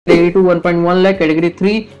category 2 1.1 lakh, category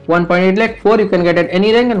 3 1.8 lakh, 4 you can get at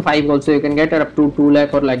any rank, and 5 also you can get at up to 2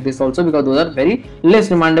 lakh or like this also, because those are very less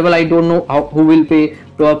demandable. I don't know who will pay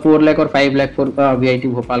to a 4 lakh or 5 lakh for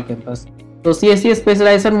VIT Bhopal campus. So CSE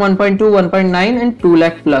specialization 1.2, 1.9 and 2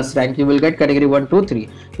 lakh plus rank you will get category 1, 2, 3.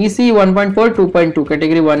 EC 1.4, 2.2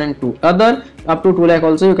 category 1 and 2. Other up to 2 lakh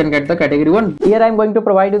also you can get the category 1. Here I am going to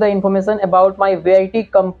provide you the information about my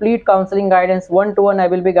VIT complete counseling guidance 1-to-1. I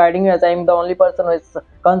will be guiding you as I am the only person who is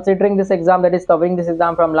considering this exam, that is covering this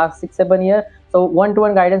exam from last 6-7 years. So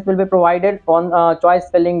 1-to-1 guidance will be provided on choice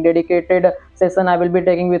filling dedicated session. I will be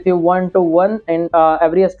taking with you 1-to-1, and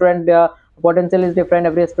every student potential is different,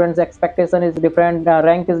 every student's expectation is different,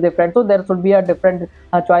 rank is different, so there should be a different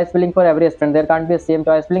choice filling for every student. There can't be the same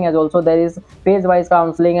choice filling, as also there is phase wise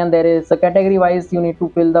counseling and there is category wise you need to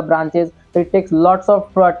fill the branches. So it takes lots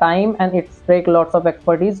of time and it takes lots of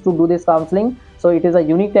expertise to do this counseling. So it is a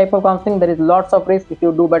unique type of counseling. There is lots of risk. If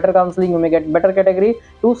you do better counseling, you may get better category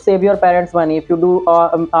to save your parents money. If you do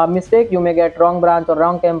a mistake, you may get wrong branch or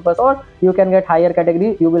wrong campus, or you can get higher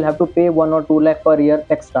category. You will have to pay 1 or 2 lakh per year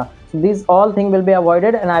extra. So these all things will be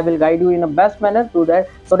avoided, and I will guide you in a best manner to that,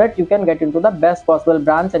 so that you can get into the best possible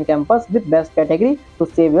branch and campus with best category to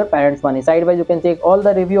save your parents money. Sidewise you can check all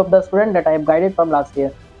the review of the student that I have guided from last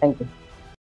year. Thank you.